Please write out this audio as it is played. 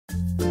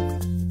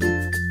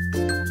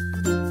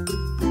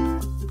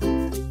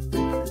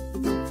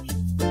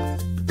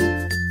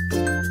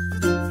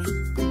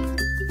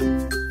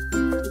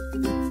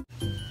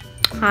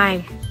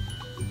Hi.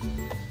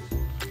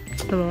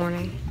 It's the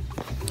morning.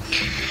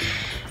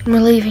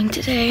 We're leaving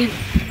today.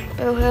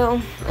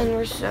 Boo-hoo. And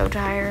we're so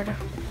tired.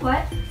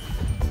 What?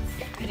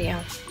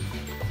 Video.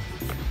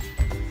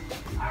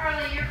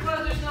 Harley, your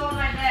clothes are still on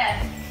my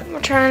bed.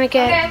 We're trying to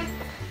get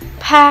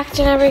packed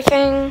and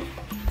everything.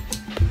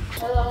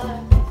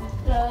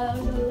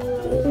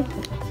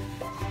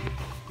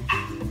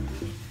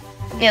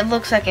 It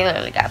looks like I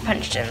literally got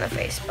punched in the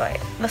face by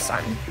the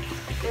sun.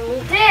 And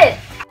we did.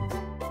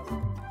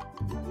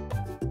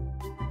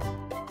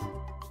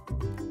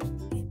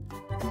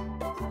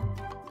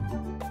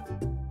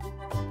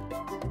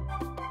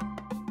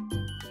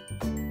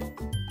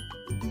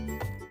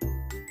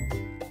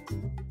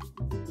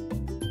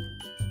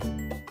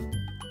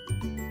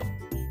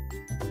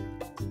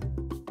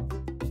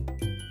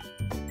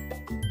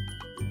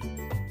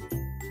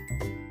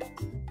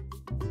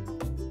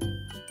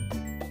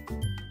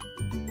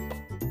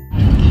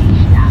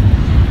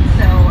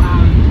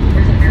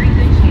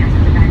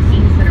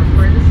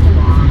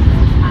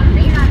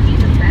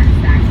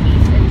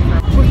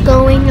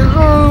 Going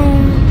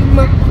home.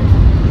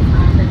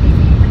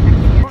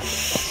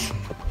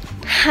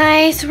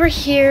 Hi, so we're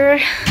here.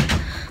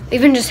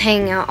 We've been just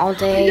hanging out all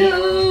day.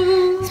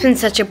 It's been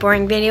such a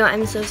boring video.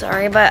 I'm so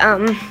sorry, but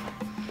It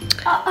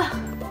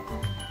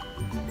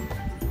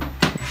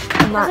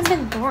hasn't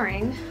been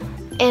boring.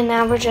 And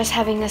now we're just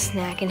having a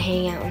snack and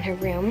hanging out in her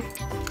room.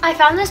 I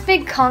found this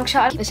big conch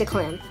shell. It's a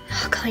clam.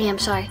 Oh, clam,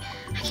 sorry.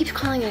 I keep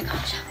calling it a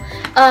conch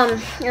shell.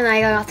 And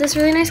I got this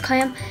really nice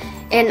clam,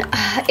 and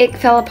it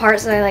fell apart,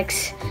 so I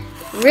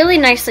really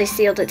nicely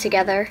sealed it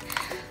together.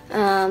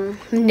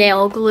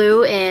 Nail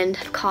glue and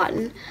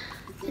cotton.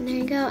 And there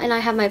you go. And I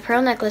have my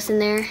pearl necklace in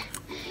there,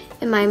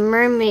 and my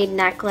mermaid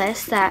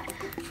necklace that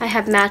I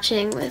have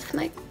matching with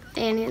my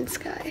Annie and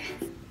Sky.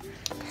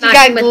 She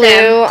got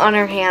glue on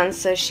her hands,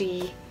 so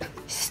she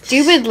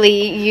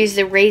stupidly used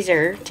a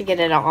razor to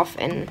get it off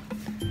and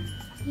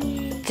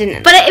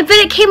didn't. But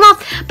it came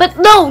off. But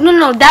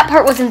no, that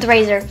part wasn't the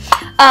razor.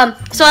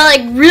 So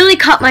I really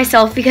cut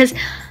myself because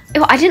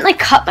I didn't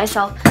cut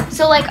myself.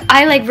 So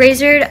I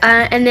razored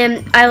and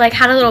then I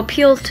had a little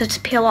peel to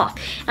peel off,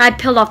 and I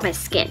peeled off my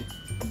skin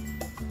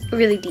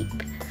really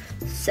deep.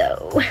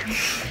 So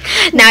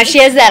now she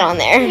has that on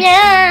there.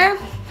 yeah.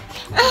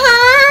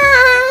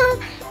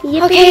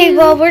 Okay,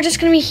 well, we're just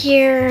gonna be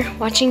here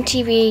watching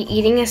TV,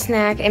 eating a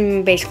snack,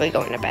 and basically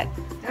going to bed.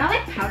 I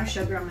like powdered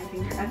sugar on my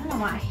finger. I don't know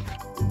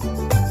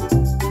why.